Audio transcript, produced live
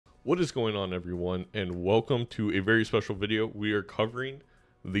What is going on, everyone, and welcome to a very special video. We are covering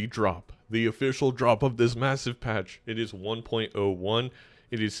the drop, the official drop of this massive patch. It is 1.01.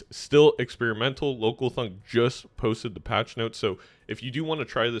 It is still experimental. Local Thunk just posted the patch notes, so if you do want to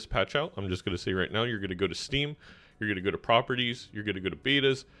try this patch out, I'm just going to say right now, you're going to go to Steam, you're going to go to Properties, you're going to go to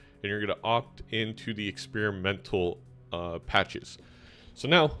Betas, and you're going to opt into the experimental patches. So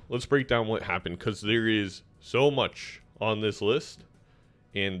now, let's break down what happened, because there is so much on this list.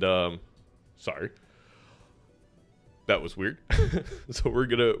 And sorry, that was weird. So we're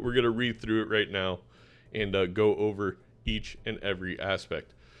gonna read through it right now and go over each and every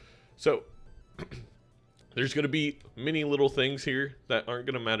aspect. So there's gonna be many little things here that aren't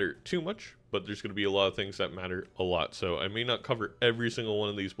gonna matter too much, but there's gonna be a lot of things that matter a lot. So I may not cover every single one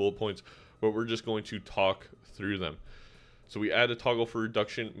of these bullet points, but we're just going to talk through them. So we add a toggle for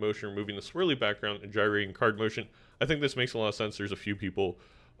reduction motion, removing the swirly background and gyrating card motion. I think this makes a lot of sense. There's a few people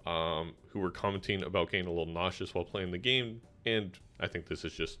who were commenting about getting a little nauseous while playing the game, and I think this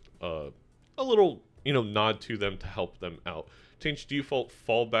is just a little, nod to them to help them out. Change default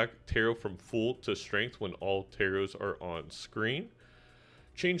fallback tarot from full to strength when all tarots are on screen.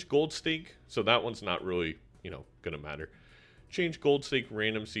 Change gold stake, so that one's not really, gonna matter. Change gold stake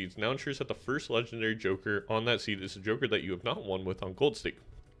random seeds. Now ensures that the first legendary joker on that seed is a joker that you have not won with on gold stake.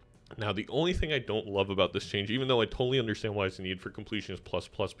 Now, the only thing I don't love about this change, even though I totally understand why it's needed for completion, is plus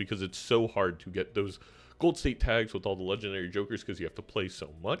plus, because it's so hard to get those gold stake tags with all the legendary jokers because you have to play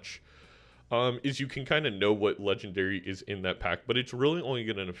so much, is you can kind of know what legendary is in that pack, but it's really only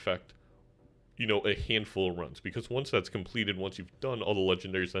going to affect, a handful of runs, because once that's completed, once you've done all the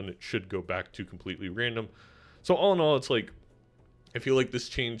legendaries, then it should go back to completely random. So all in all, it's like, I feel like this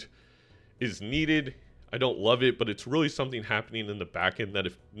change is needed. I don't love it, but it's really something happening in the back end that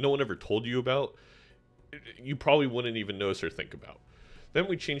if no one ever told you about, you probably wouldn't even notice or think about. Then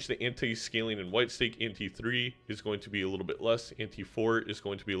we changed the anti-scaling in white stake. Anti-3 is going to be a little bit less. Anti-4 is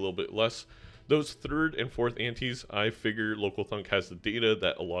going to be a little bit less. Those third and fourth antis, I figure Local Thunk has the data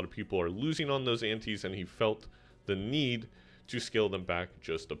that a lot of people are losing on those antis, and he felt the need to scale them back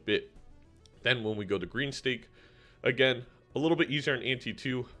just a bit. Then when we go to green stake, again, a little bit easier on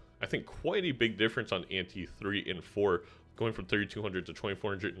anti-2. I think quite a big difference on anti-3 and 4, going from 3,200 to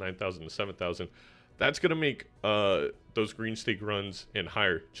 2,400, 9,000 to 7,000. That's going to make those green stake runs and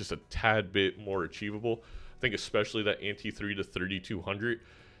higher just a tad bit more achievable. I think especially that anti-3 to 3,200,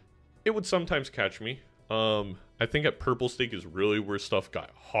 it would sometimes catch me. I think at purple stake is really where stuff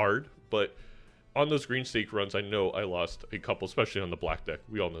got hard, but on those green stake runs, I know I lost a couple, especially on the black deck.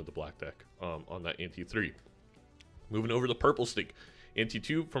 We all know the black deck on that anti-3. Moving over to purple stake.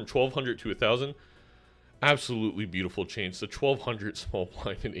 Anti-2 from 1,200 to 1,000. Absolutely beautiful change. The 1,200 small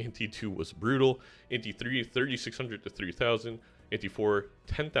blind in Anti-2 was brutal. Anti-3, 3,600 to 3,000. Anti-4,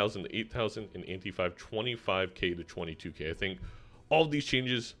 10,000 to 8,000. And Anti-5, 25k to 22k. I think all of these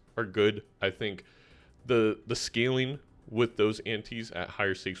changes are good. I think the scaling with those antis at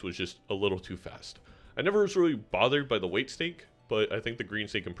higher stakes was just a little too fast. I never was really bothered by the weight stake, but I think the green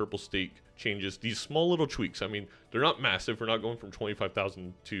stake and purple stake changes, these small little tweaks. I mean, they're not massive. We're not going from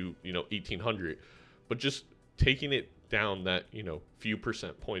 25,000 to, 1,800. But just taking it down that, few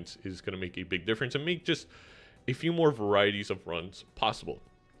percent points is going to make a big difference and make just a few more varieties of runs possible.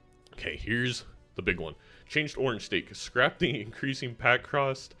 Okay, here's the big one. Changed orange stake. Scrapped the increasing pack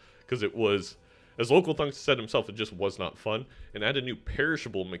cost because it was, as Local Thunk said himself, it just was not fun, and add a new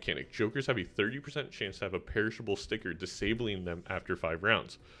perishable mechanic. Jokers have a 30% chance to have a perishable sticker, disabling them after 5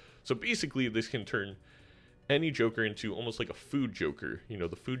 rounds. So basically, this can turn any joker into almost like a food joker.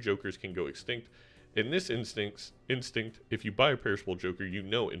 The food jokers can go extinct. In this instinct, if you buy a perishable joker,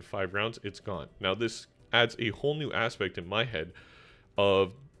 in 5 rounds, it's gone. Now, this adds a whole new aspect in my head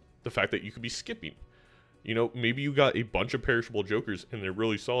of the fact that you could be skipping. Maybe you got a bunch of perishable jokers and they're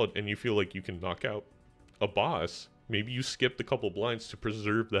really solid and you feel like you can knock out a boss. Maybe you skipped a couple blinds to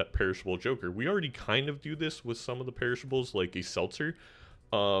preserve that perishable joker. We already kind of do this with some of the perishables, like a seltzer.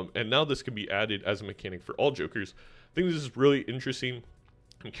 And now this can be added as a mechanic for all jokers. I think this is really interesting.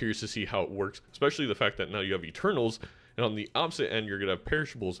 I'm curious to see how it works, especially the fact that now you have Eternals, and on the opposite end, you're going to have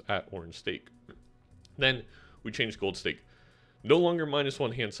perishables at orange stake. Then we change gold stake. No longer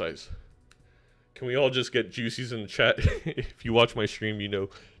 -1 hand size. Can we all just get Juicy's in the chat? If you watch my stream,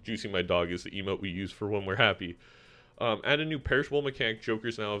 Juicy, my dog, is the emote we use for when we're happy. Add a new perishable mechanic.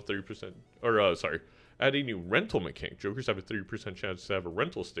 Jokers now have 30%, add a new rental mechanic. Jokers have a 30% chance to have a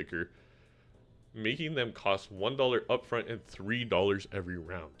rental sticker, making them cost $1 upfront and $3 every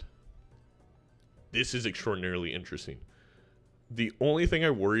round. This is extraordinarily interesting. The only thing I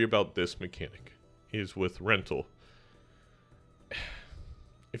worry about this mechanic is with rental.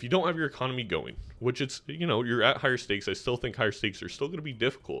 if you don't have your economy going, which it's, you know, you're at higher stakes, I still think higher stakes are still going to be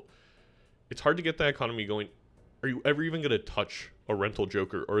difficult. It's hard to get that economy going. Are you ever even going to touch a rental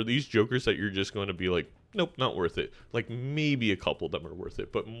joker? Or are these jokers that you're just going to be like, nope, not worth it? Like maybe a couple of them are worth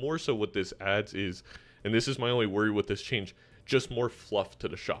it. But more so what this adds is, and this is my only worry with this change, just more fluff to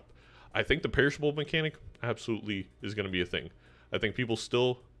the shop. I think the perishable mechanic absolutely is going to be a thing. I think people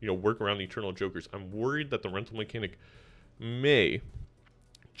still, you know, work around the eternal jokers. I'm worried that the rental mechanic may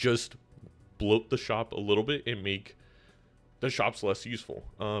just bloat the shop a little bit and make the shops less useful.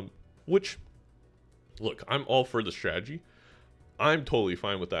 Which, look, I'm all for the strategy. I'm totally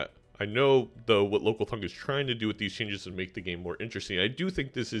fine with that. I know, though, what Local Thunk is trying to do with these changes is make the game more interesting. I do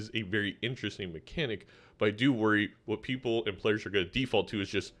think this is a very interesting mechanic, but I do worry what people and players are going to default to is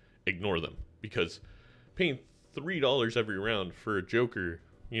just ignore them. Because paying $3 every round for a joker,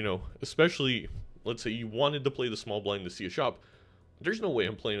 you know, especially, let's say you wanted to play the small blind to see a shop, there's no way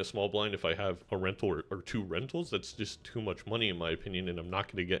I'm playing a small blind if I have a rental or two rentals. That's just too much money in my opinion, and I'm not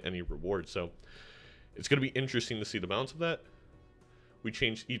going to get any reward. So it's going to be interesting to see the balance of that. We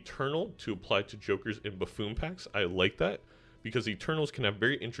changed Eternal to apply to jokers in Buffoon packs. I like that because Eternals can have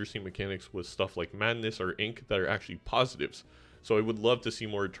very interesting mechanics with stuff like Madness or Ink that are actually positives. So I would love to see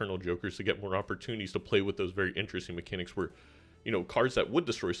more Eternal jokers to get more opportunities to play with those very interesting mechanics where, you know, cards that would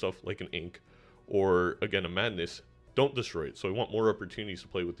destroy stuff like an Ink or, again, a Madness don't destroy it. So I want more opportunities to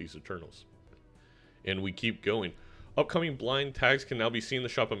play with these Eternals. And we keep going. Upcoming blind tags can now be seen in the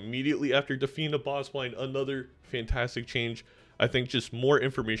shop immediately after defeating a boss blind. Another fantastic change. I think just more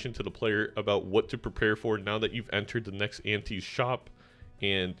information to the player about what to prepare for now that you've entered the next ante's shop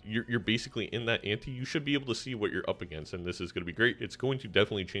and you're basically in that ante. You should be able to see what you're up against, and this is going to be great. It's going to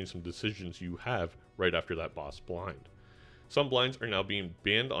definitely change some decisions you have right after that boss blind. Some blinds are now being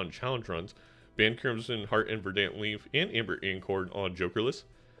banned on challenge runs. Ban Crimson Heart and Verdant Leaf and Amber Ancord on Jokerless.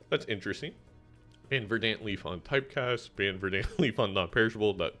 That's interesting. Ban Verdant Leaf on Typecast. Ban Verdant Leaf on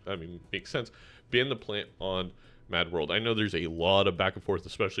Non-Perishable. That, I mean, makes sense. Ban the plant on Mad World. I know there's a lot of back and forth,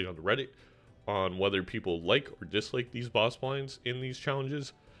 especially on the Reddit, on whether people like or dislike these boss blinds in these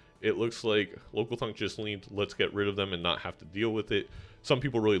challenges. It looks like Local Thunk just leaned, let's get rid of them and not have to deal with it. Some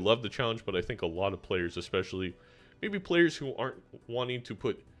people really love the challenge, but I think a lot of players, especially maybe players who aren't wanting to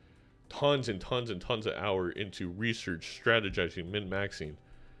put tons and tons and tons of hour into research, strategizing, min-maxing,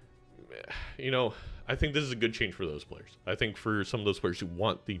 you know, I think this is a good change for those players. I think for some of those players who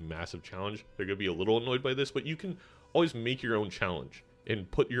want the massive challenge, they're going to be a little annoyed by this, but you can always make your own challenge and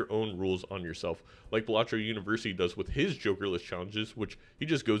put your own rules on yourself, like Balatro University does with his Jokerless challenges, which he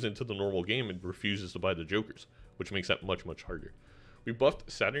just goes into the normal game and refuses to buy the Jokers, which makes that much, much harder. We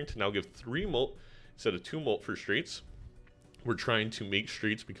buffed Saturn to now give 3 molt instead of 2 molt for straights. We're trying to make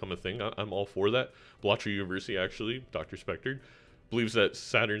straights become a thing. I'm all for that. Balatro University, actually, Dr. Spectre, believes that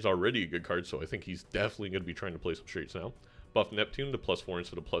Saturn's already a good card, so I think he's definitely going to be trying to play some straights now. Buffed Neptune to +4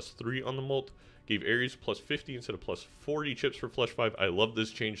 instead of +3 on the molt. Gave Ares +50 instead of +40 chips for Flush 5. I love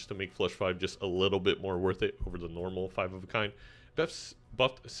this change to make Flush 5 just a little bit more worth it over the normal 5 of a kind.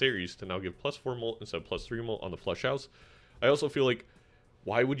 Buffed Ceres to now give +4 molt instead of +3 molt on the Flush House. I also feel like,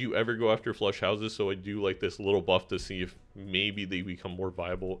 why would you ever go after Flush Houses? So I do like this little buff to see if maybe they become more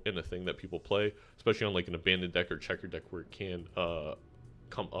viable in a thing that people play, especially on like an abandoned deck or checker deck where it can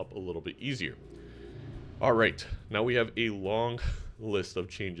come up a little bit easier. All right, now we have a long list of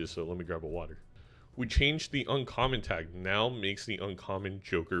changes, so let me grab a water. We changed the uncommon tag, now makes the uncommon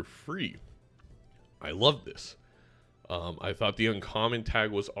Joker free. I love this. I thought the uncommon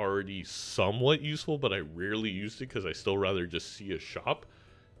tag was already somewhat useful, but I rarely used it because I still rather just see a shop.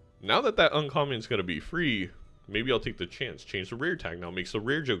 Now that that uncommon is going to be free, maybe I'll take the chance. Change the rare tag, now makes the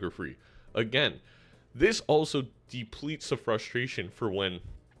rare Joker free. Again, this also depletes the frustration for when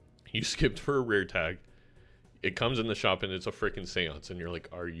you skipped for a rare tag, it comes in the shop and it's a freaking seance, and you're like,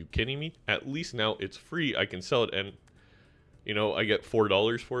 are you kidding me? At least now it's free, I can sell it, and you know, I get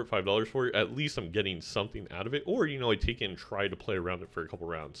 $4 for it, $5 for it. At least I'm getting something out of it. Or, you know, I take it and try to play around it for a couple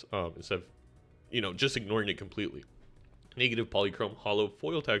rounds instead of, you know, just ignoring it completely. Negative, Polychrome, Hollow,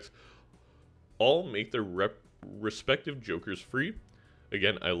 Foil tags all make their respective Jokers free.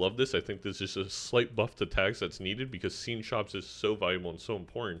 Again, I love this. I think this is a slight buff to tags that's needed because seeing shops is so valuable and so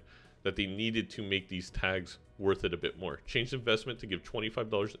important that they needed to make these tags worth it a bit more. Change investment to give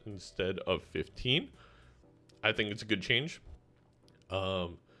 $25 instead of $15. I think it's a good change.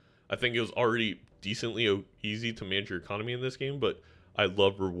 I think it was already decently easy to manage your economy in this game, but I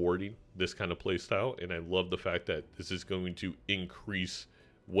love rewarding this kind of play style, and I love the fact that this is going to increase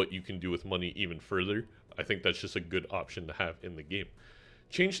what you can do with money even further. I think that's just a good option to have in the game.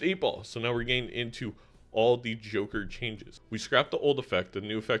 Changed 8 ball, so now we're getting into all the Joker changes. We scrapped the old effect. The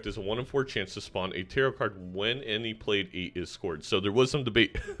new effect is a 1 in 4 chance to spawn a tarot card when any played 8 is scored. So there was some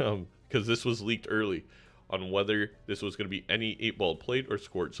debate because this was leaked early on whether this was going to be any 8-ball played or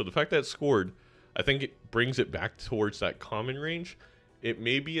scored. So the fact that it's scored, I think it brings it back towards that common range. It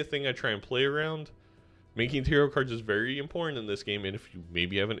may be a thing I try and play around. Making tarot cards is very important in this game, and if you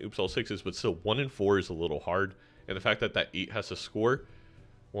maybe have an oops all 6s, but still 1 in 4 is a little hard. And the fact that that 8 has to score,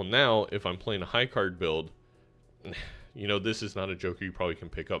 well, now if I'm playing a high card build, you know, this is not a Joker you probably can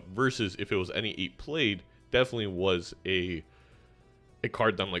pick up, versus if it was any 8 played, definitely was a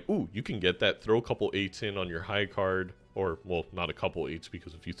card that I'm like, ooh, you can get that, throw a couple 8s in on your high card, or, well, not a couple 8s,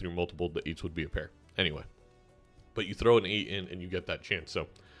 because if you threw multiple, the 8s would be a pair. Anyway, but you throw an 8 in and you get that chance. So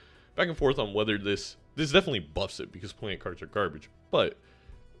back and forth on whether this definitely buffs it, because plant cards are garbage, but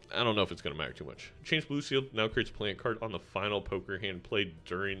I don't know if it's going to matter too much. Change Blue Seal now creates a plant card on the final poker hand played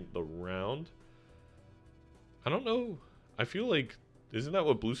during the round. I don't know. I feel like, isn't that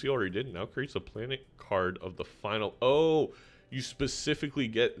what Blue Seal already did? Now creates a planet card of the final. Oh, you specifically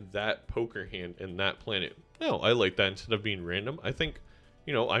get that poker hand and that planet. No, I like that instead of being random. I think,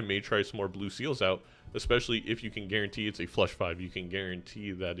 you know, I may try some more Blue Seals out, especially if you can guarantee it's a flush 5. You can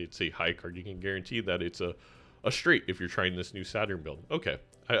guarantee that it's a high card. You can guarantee that it's a straight if you're trying this new Saturn build. Okay,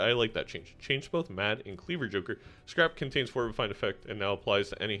 I like that change. Change both Mad and Cleaver Joker. Scrap contains 4 refined effect and now applies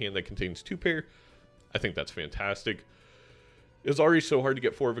to any hand that contains 2 pair. I think that's fantastic. It was already so hard to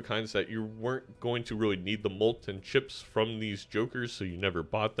get 4 of a kinds that you weren't going to really need the molten chips from these Jokers, so you never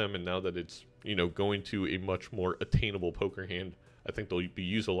bought them. And now that it's, you know, going to a much more attainable poker hand, I think they'll be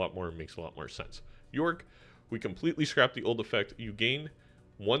used a lot more and makes a lot more sense. York, we completely scrapped the old effect. You gain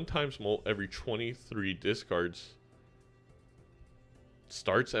 1 times molt every 23 discards.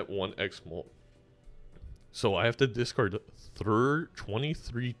 Starts at 1x molt. So I have to discard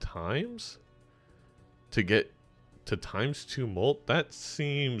 23 times to get to times 2 molt? That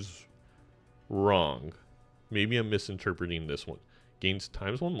seems wrong. Maybe I'm misinterpreting this one. Gains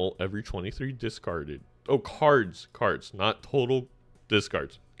times 1 molt every 23 discarded. Oh, cards, not total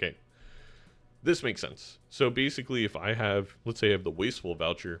discards. Okay. This makes sense. So basically, if I have, let's say I have the Wasteful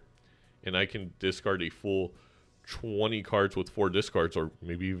voucher, and I can discard a full 20 cards with 4 discards, or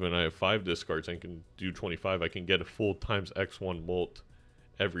maybe even I have 5 discards, I can do 25. I can get a full times X1 molt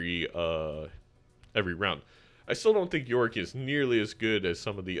every round. I still don't think York is nearly as good as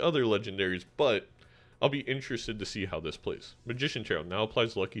some of the other legendaries, but I'll be interested to see how this plays. Magician Tarot now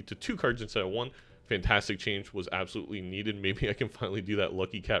applies Lucky to 2 cards instead of 1. Fantastic change, was absolutely needed. Maybe I can finally do that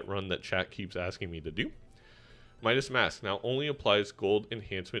Lucky Cat run that chat keeps asking me to do. Midas Mask now only applies gold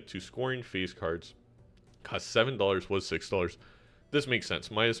enhancement to scoring phase cards. Cost $7, was $6. This makes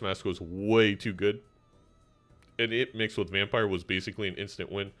sense. Midas Mask was way too good, and it mixed with Vampire was basically an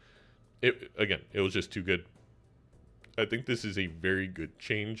instant win. It was just too good. I think this is a very good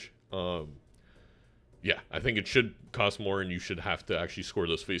change. Yeah, I think it should cost more, and you should have to actually score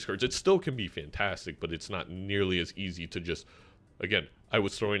those face cards. It still can be fantastic, but it's not nearly as easy to just, again, I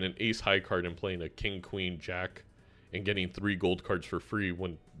was throwing an ace high card and playing a king, queen, jack, and getting 3 gold cards for free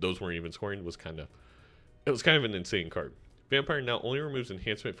when those weren't even scoring. It was kind of an insane card. Vampire now only removes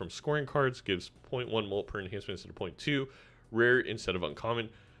enhancement from scoring cards, gives 0.1 molt per enhancement instead of 0.2, rare instead of uncommon.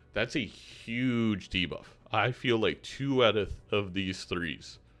 That's a huge debuff. I feel like 2 out of these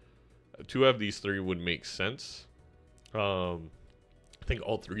 3s. 2 out of these 3 would make sense. I think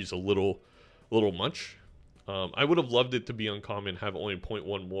all 3 is a little much. I would have loved it to be uncommon, have only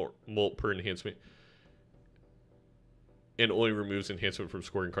 0.1 molt per enhancement, and only removes enhancement from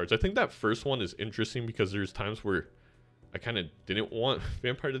scoring cards. I think that first one is interesting because there's times where I kind of didn't want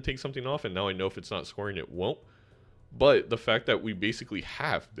Vampire to take something off, and now I know if it's not scoring, it won't. But the fact that we basically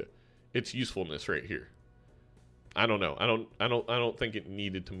halved its usefulness right here, I don't know. I don't think it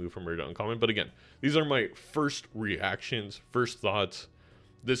needed to move from rare to uncommon. But again, these are my first reactions, first thoughts.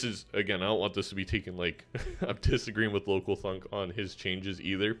 This is, again, I don't want this to be taken like I'm disagreeing with Local Thunk on his changes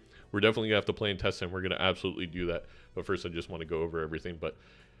either. We're definitely gonna have to play and test, and we're gonna absolutely do that. But first, I just want to go over everything. But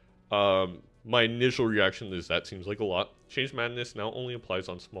my initial reaction is that seems like a lot. Change Madness now only applies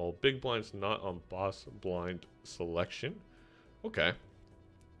on small big blinds, not on boss blind selection. Okay.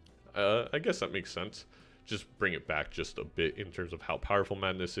 I guess that makes sense. Just bring it back just a bit in terms of how powerful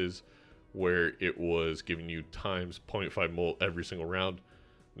Madness is, where it was giving you times 0.5 molt every single round.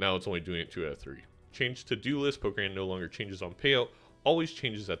 Now it's only doing it 2 out of 3. Change to do list. Poker hand no longer changes on payout. Always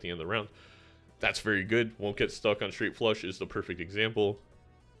changes at the end of the round. That's very good. Won't get stuck on straight flush is the perfect example.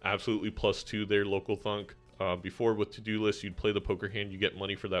 Absolutely +2 there, Local Thunk. Before with to-do list, you'd play the poker hand, you get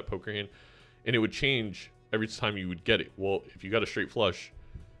money for that poker hand, and it would change every time you would get it. Well, if you got a straight flush,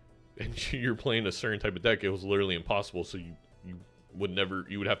 and you're playing a certain type of deck, it was literally impossible. So you would never,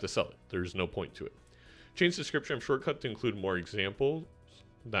 you would have to sell it. There's no point to it. Change description of shortcut to include more examples.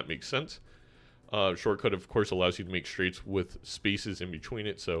 That makes sense. Shortcut, of course, allows you to make straights with spaces in between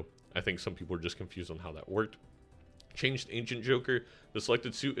it. So I think some people are just confused on how that worked. Changed Ancient Joker. The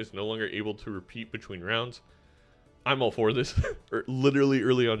selected suit is no longer able to repeat between rounds. I'm all for this. Literally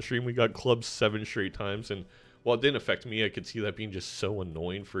early on stream, we got clubbed 7 straight times. And while it didn't affect me, I could see that being just so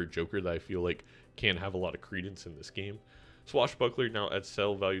annoying for a Joker that I feel like can't have a lot of credence in this game. Swashbuckler now adds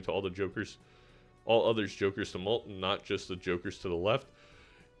sell value to all the Jokers. All others Jokers to mult, not just the Jokers to the left.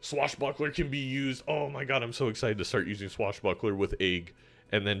 Swashbuckler can be used. Oh my god, I'm so excited to start using Swashbuckler with Egg.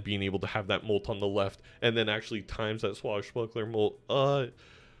 And then being able to have that molt on the left. And then actually times that Swashbuckler molt.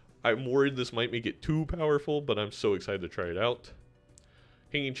 I'm worried this might make it too powerful, but I'm so excited to try it out.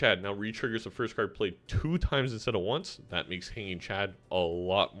 Hanging Chad now re-triggers the first card played 2 times instead of once. That makes Hanging Chad a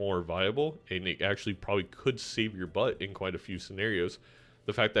lot more viable. And it actually probably could save your butt in quite a few scenarios.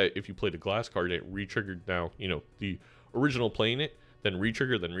 The fact that if you played a glass card, it re-triggered now, you know, the original playing it, then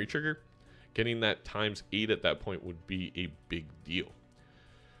re-trigger, getting that times 8 at that point would be a big deal.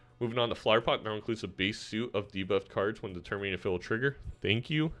 Moving on to Flower Pot now includes a base suit of debuffed cards when determining if it will trigger. Thank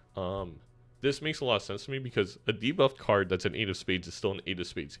you. This makes a lot of sense to me because a debuffed card that's an 8 of spades is still an 8 of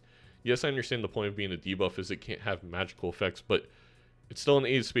spades. Yes, I understand the point of being a debuff is it can't have magical effects, but it's still an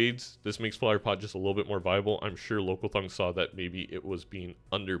 8 of spades. This makes Flower Pot just a little bit more viable. I'm sure Local Thong saw that maybe it was being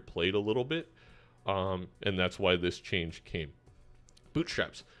underplayed a little bit, and that's why this change came.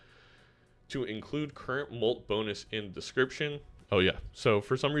 Bootstraps. To include current molt bonus in description. Oh yeah, so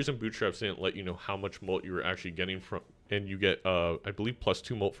for some reason Bootstraps didn't let you know how much molt you were actually getting from, and you get, I believe,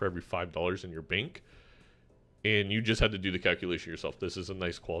 +2 molt for every $5 in your bank. And you just had to do the calculation yourself. This is a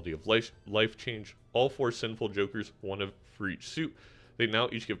nice quality of life change. All 4 Sinful Jokers, 1 for each suit. They now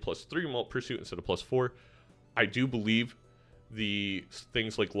each give +3 molt per suit instead of +4. I do believe the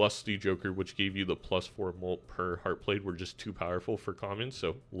things like Lusty Joker, which gave you the +4 molt per heart played, were just too powerful for commons,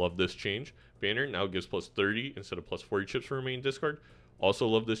 so love this change. Banner now gives +30 instead of +40 chips for remaining discard. Also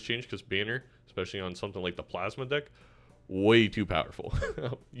love this change because Banner, especially on something like the Plasma deck, way too powerful.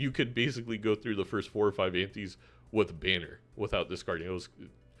 You could basically go through the first 4 or 5 antis with Banner without discarding.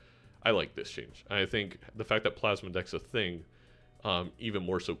 I like this change. I think the fact that Plasma deck's a thing, even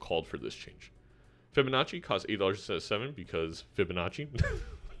more so called for this change. Fibonacci costs $8 instead of 7 because Fibonacci.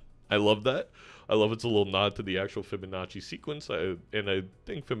 I love that. I love it's a little nod to the actual Fibonacci sequence. And I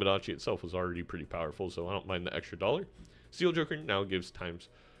think Fibonacci itself was already pretty powerful, so I don't mind the extra $1. Steel Joker now gives times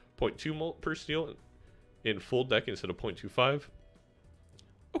 0.2 molt per steel in full deck instead of 0.25.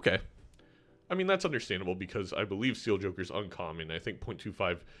 Okay. I mean, that's understandable because I believe Steel Joker's uncommon. I think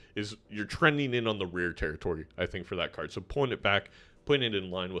 0.25 is, you're trending in on the rare territory, I think, for that card. So pulling it back, putting it in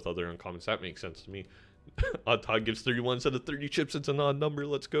line with other uncommons, that makes sense to me. Odd Todd gives 31 instead of 30 chips. It's an odd number.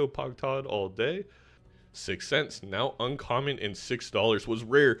 Let's go. Pog Todd all day. 6 cents. Now uncommon and $6 was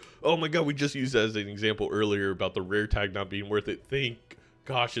rare. Oh my god, we just used that as an example earlier about the rare tag not being worth it. Thank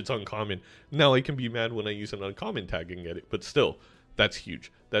gosh it's uncommon. Now I can be mad when I use an uncommon tag and get it. But still, that's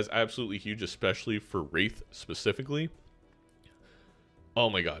huge. That's absolutely huge, especially for Wraith specifically. Oh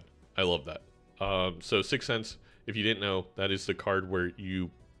my god. I love that. So 6 cents. If you didn't know, that is the card where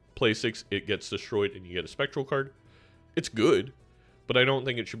you play 6, it gets destroyed, and you get a spectral card. It's good, but I don't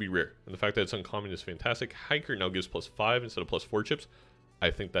think it should be rare. And the fact that it's uncommon is fantastic. Hiker now gives +5 instead of +4 chips.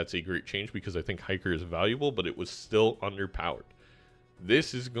 I think that's a great change because I think Hiker is valuable, but it was still underpowered.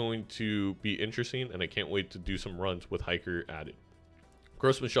 This is going to be interesting, and I can't wait to do some runs with Hiker added.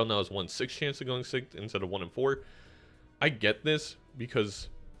 Gross Michelle now has 1/6 chance of going 6 instead of 1 in 4. I get this because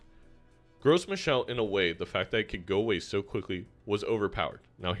Gross Michelle, in a way, the fact that it could go away so quickly was overpowered.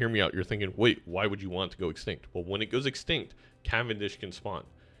 Now, hear me out. You're thinking, wait, why would you want it to go extinct? Well, when it goes extinct, Cavendish can spawn.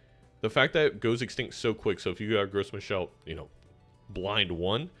 The fact that it goes extinct so quick, so if you got Gross Michelle, you know, blind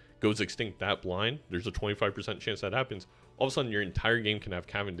 1, goes extinct that blind, there's a 25% chance that happens. All of a sudden, your entire game can have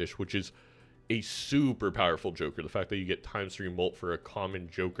Cavendish, which is a super powerful Joker. The fact that you get ×3 molt for a common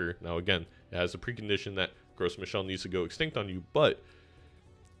Joker. Now, again, it has a precondition that Gross Michelle needs to go extinct on you, but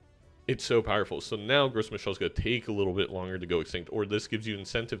it's so powerful. So now Gross Michelle's going to take a little bit longer to go extinct, or this gives you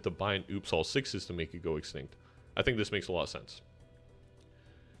incentive to buy an Oops All 6s to make it go extinct. I think this makes a lot of sense.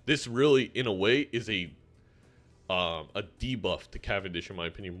 This really, in a way, is a debuff to Cavendish, in my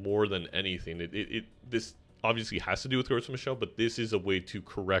opinion, more than anything. This obviously has to do with Gross Michelle, but this is a way to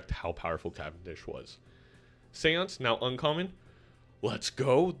correct how powerful Cavendish was. Seance, now uncommon. Let's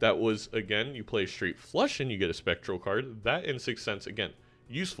go. That was, again, you play a straight flush and you get a spectral card. That and 6 cents, again,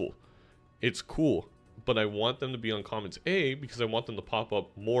 useful. It's cool, but I want them to be uncommons. A, because I want them to pop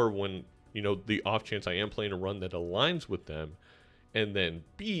up more when, you know, the off chance I am playing a run that aligns with them. And then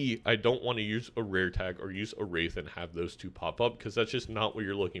B, I don't want to use a rare tag or use a wraith and have those two pop up, because that's just not what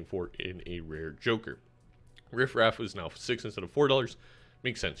you're looking for in a rare joker. Riff Raff is now $6 instead of $4.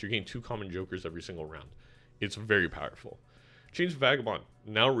 Makes sense. You're getting 2 common jokers every single round. It's very powerful. Change Vagabond,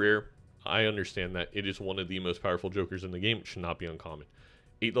 now rare. I understand that it is one of the most powerful jokers in the game. It should not be uncommon.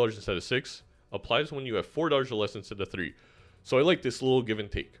 $8 instead of $6. Applies when you have $4 or less instead of 3. So I like this little give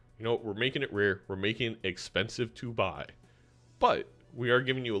and take. You know, we're making it rare. We're making it expensive to buy. But we are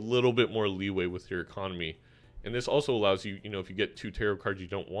giving you a little bit more leeway with your economy. And this also allows you, you know, if you get 2 tarot cards you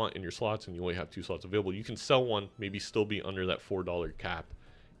don't want in your slots and you only have 2 slots available, you can sell one, maybe still be under that $4 cap,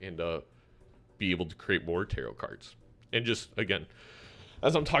 and be able to create more tarot cards. And just, again,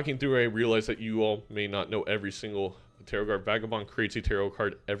 as I'm talking through, I realize that you all may not know every single tarot card. Vagabond creates a tarot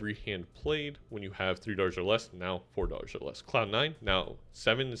card every hand played when you have $3 or less, now $4 or less. Cloud9, now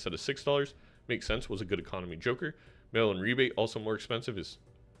 $7 instead of $6. Makes sense, was a good economy joker. Mail-in rebate, also more expensive, is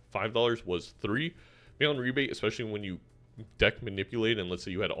 $5, was $3. Mail-in rebate, especially when you deck manipulate, and let's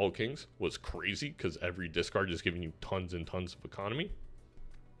say you had all kings, was crazy because every discard is giving you tons and tons of economy.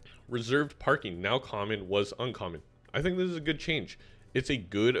 Reserved parking, now common, was uncommon. I think this is a good change. It's a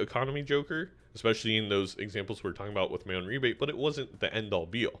good economy joker, especially in those examples we're talking about with mail-in rebate, but it wasn't the end-all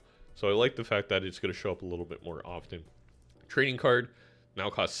be-all. So I like the fact that it's going to show up a little bit more often. Trading card, now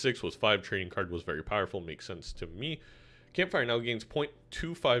cost 6, was 5. Trading card was very powerful, makes sense to me. Campfire now gains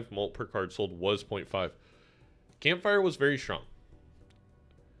 0.25 mult per card sold, was 0.5. Campfire was very strong.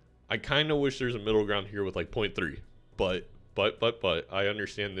 I kind of wish there's a middle ground here with like 0.3, but I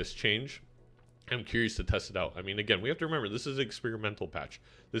understand this change. I'm curious to test it out. I mean, again, we have to remember this is an experimental patch.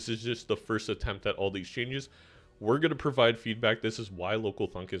 This is just the first attempt at all these changes. We're going to provide feedback. This is why Local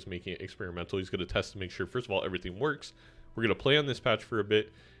Thunk is making it experimental. He's going to test to make sure, first of all, everything works. We're going to play on this patch for a bit.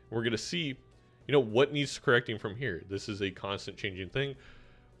 And we're going to see, you know, what needs correcting from here. This is a constant changing thing.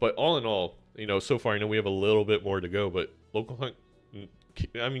 But all in all, you know, so far I know we have a little bit more to go, but Local Thunk,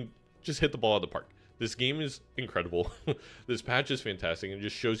 I mean, just hit the ball out of the park. This game is incredible. This patch is fantastic, and it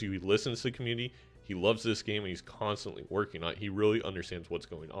just shows you he listens to the community. He loves this game, and he's constantly working on it. He really understands what's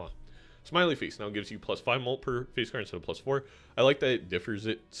going on. Smiley Face now gives you +5 mult per face card instead of +4. I like that it differs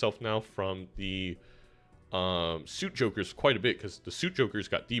itself now from the Suit Jokers quite a bit, because the Suit Jokers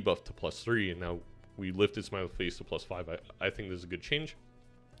got debuffed to +3, and now we lifted Smiley Face to +5. I think this is a good change.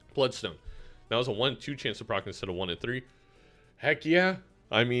 Bloodstone. Now it's a 1-2 chance to proc instead of 1 and 3. Heck yeah.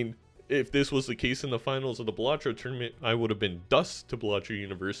 I mean, if this was the case in the finals of the Balatro tournament, I would have been dust to Balatro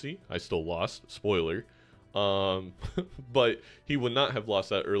University. I still lost. Spoiler. But he would not have lost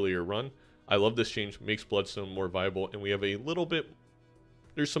that earlier run. I love this change. Makes Bloodstone more viable. And we have a little bit...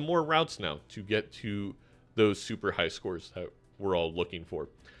 There's some more routes now to get to those super high scores that we're all looking for.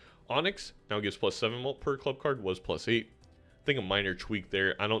 Onyx now gives +7 mult per club card. Was +8. I think a minor tweak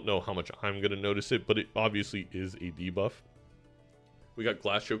there. I don't know how much I'm going to notice it, but it obviously is a debuff. We got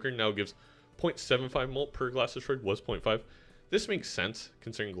Glass Joker now gives 0.75 mult per glass destroyed, was 0.5. This makes sense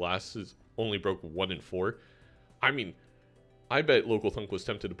considering glasses only broke 1 and 4. I mean, I bet Local Thunk was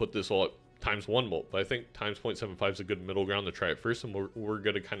tempted to put this all at ×1 mult, but I think ×0.75 is a good middle ground to try it first, and we're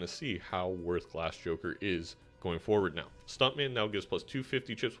going to kind of see how worth Glass Joker is going forward now. Stuntman now gives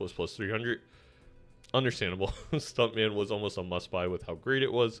 +250 chips, was +300. Understandable. Stuntman was almost a must buy with how great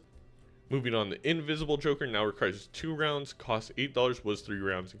it was. Moving on, the Invisible Joker now requires 2 rounds, costs $8, was 3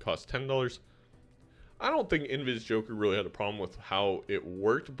 rounds, and costs $10. I don't think Invis Joker really had a problem with how it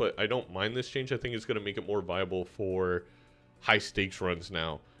worked, but I don't mind this change. I think it's going to make it more viable for high stakes runs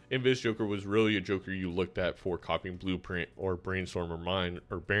now. Invis Joker was really a Joker you looked at for copying Blueprint or Brainstorm or Mine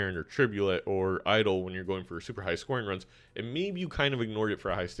or Baron or Tribulate or Idol when you're going for super high scoring runs, and maybe you kind of ignored it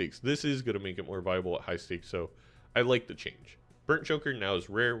for high stakes. This is going to make it more viable at high stakes, so I like the change. Burnt Joker now is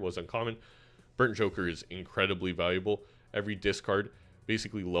rare, was uncommon. Burnt Joker is incredibly valuable. Every discard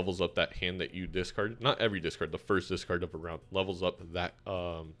basically levels up that hand that you discard. Not every discard, the first discard of a round levels up that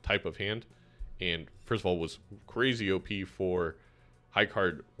type of hand. And first of all, was crazy OP for high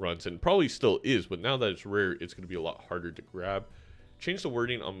card runs, and probably still is, but now that it's rare, it's going to be a lot harder to grab. Change the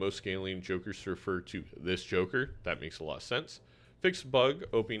wording on most scaling Jokers to refer to this Joker. That makes a lot of sense. Fixed bug,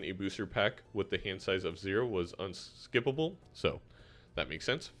 opening a booster pack with the hand size of 0 was unskippable, so that makes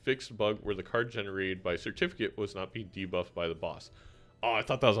sense. Fixed bug where the card generated by certificate was not being debuffed by the boss. Oh, I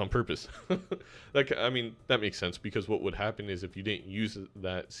thought that was on purpose. I mean, that makes sense, because what would happen is if you didn't use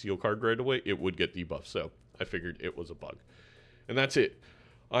that seal card right away, it would get debuffed, so I figured it was a bug. And that's it.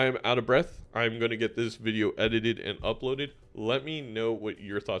 I am out of breath. I'm going to get this video edited and uploaded. Let me know what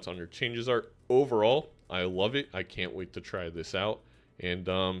your thoughts on your changes are. Overall, I love it. I can't wait to try this out. And,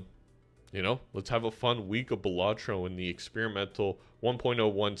 you know, let's have a fun week of Balatro in the experimental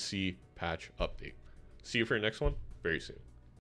 1.01c patch update. See you for your next one very soon.